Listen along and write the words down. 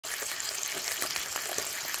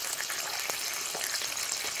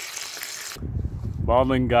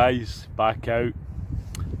Morning guys, back out.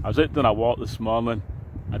 I was out doing a walk this morning.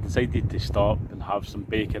 I decided to stop and have some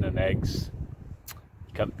bacon and eggs.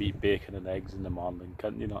 You can't beat bacon and eggs in the morning,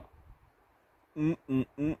 can you not?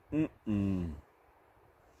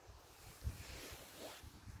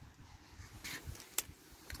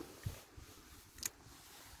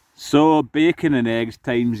 So bacon and eggs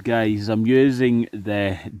times guys. I'm using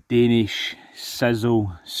the Danish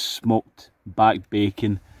sizzle smoked back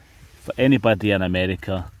bacon. For anybody in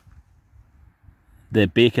America, the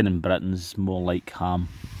bacon in Britain's more like ham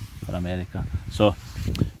for America. So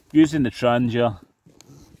using the Trangia,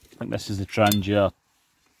 I think this is the Trangia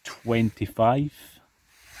 25.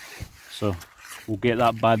 So we'll get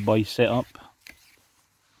that bad boy set up.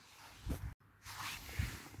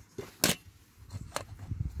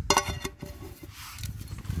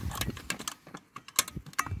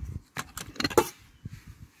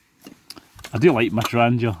 I do like my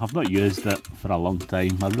Trangia. I've not used it for a long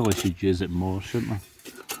time. I really should use it more, shouldn't I?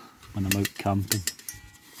 When I'm out camping.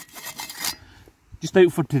 Just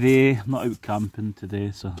out for today. I'm not out camping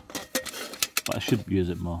today, so but I should use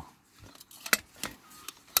it more.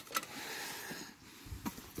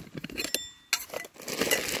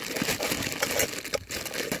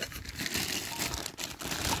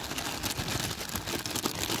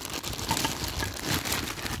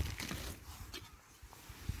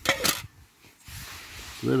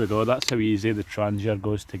 So there we go, that's how easy the Trangia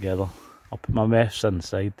goes together. I'll put my mesh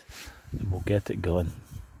inside and we'll get it going.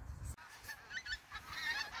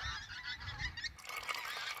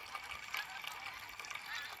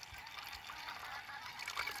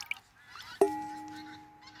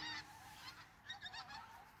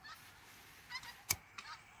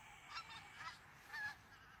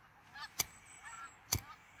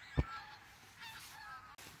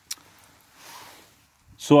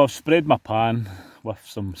 So I've sprayed my pan with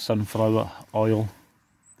some sunflower oil.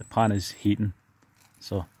 The pan is heating,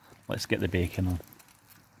 so let's get the bacon on.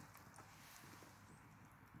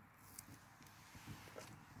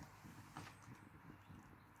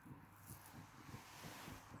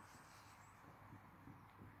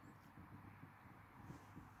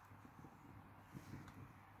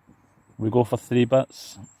 We go for 3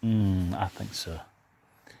 bits? I think so.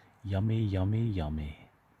 Yummy, yummy, yummy.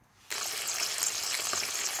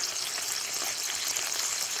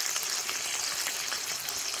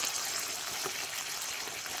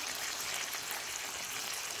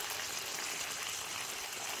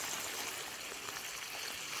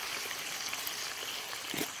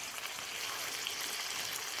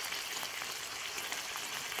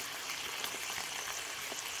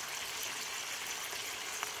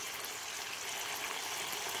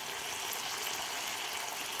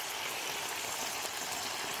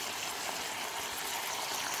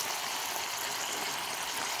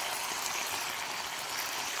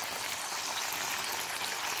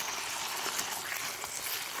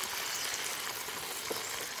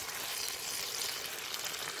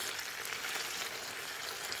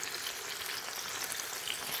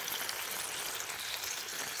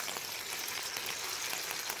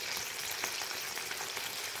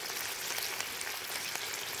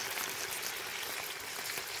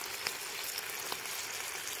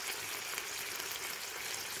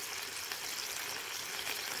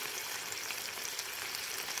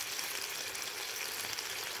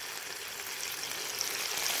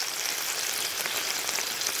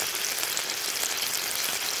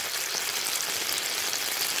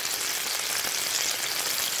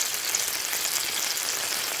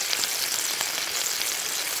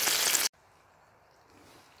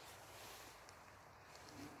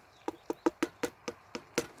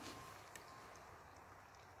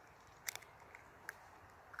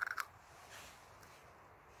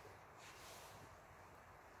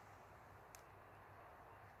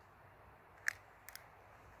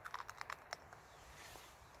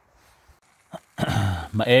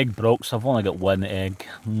 My egg broke, so I've only got 1 egg.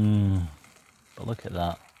 But look at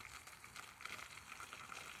that.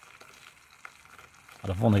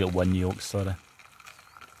 Or I've only got 1 yolk, sorry.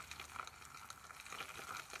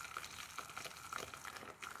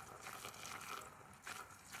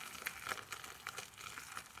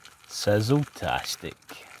 Sizzle-tastic.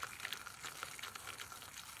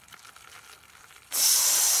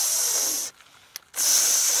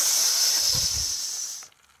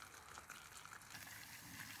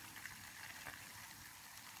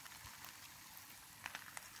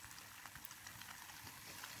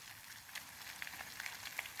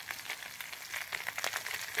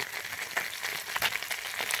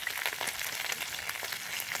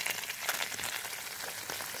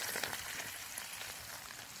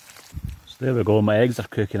 There we go, my eggs are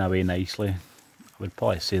cooking away nicely. would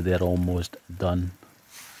probably say they're almost done.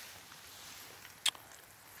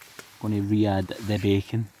 Going to re-add the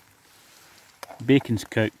bacon. Bacon's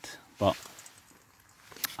cooked, but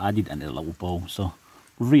added into a little bowl, so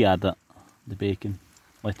we'll re-add it, the bacon,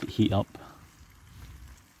 let it heat up.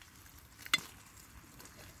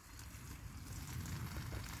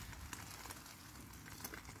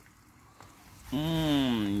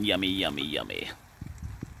 Yummy, yummy, yummy.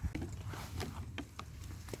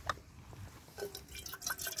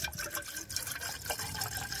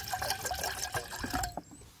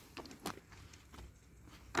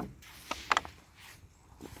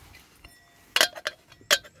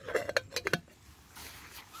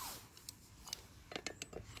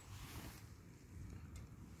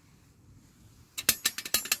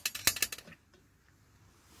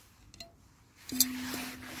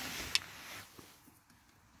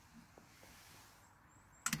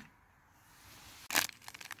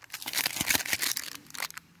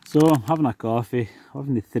 So I'm having a coffee,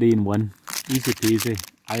 having the 3-in-1, easy peasy,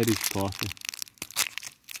 Irish coffee.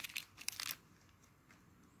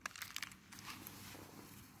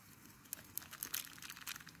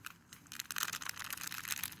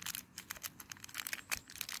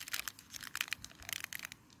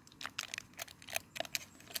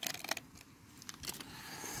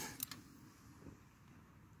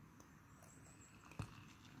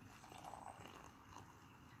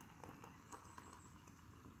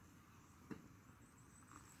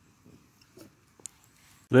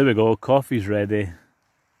 There we go, coffee's ready,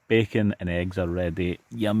 bacon and eggs are ready.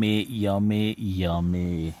 Yummy, yummy,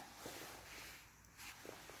 yummy.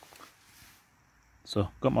 So,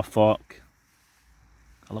 got my fork,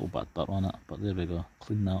 a little bit of butter on it, but there we go,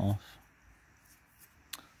 clean that off.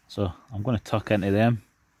 So, I'm going to tuck into them.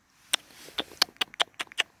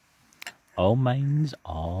 All mines,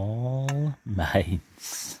 all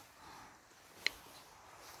mines.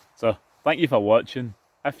 So, thank you for watching.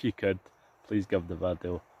 If you could, please give the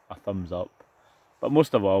video a thumbs up. But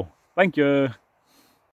most of all, thank you.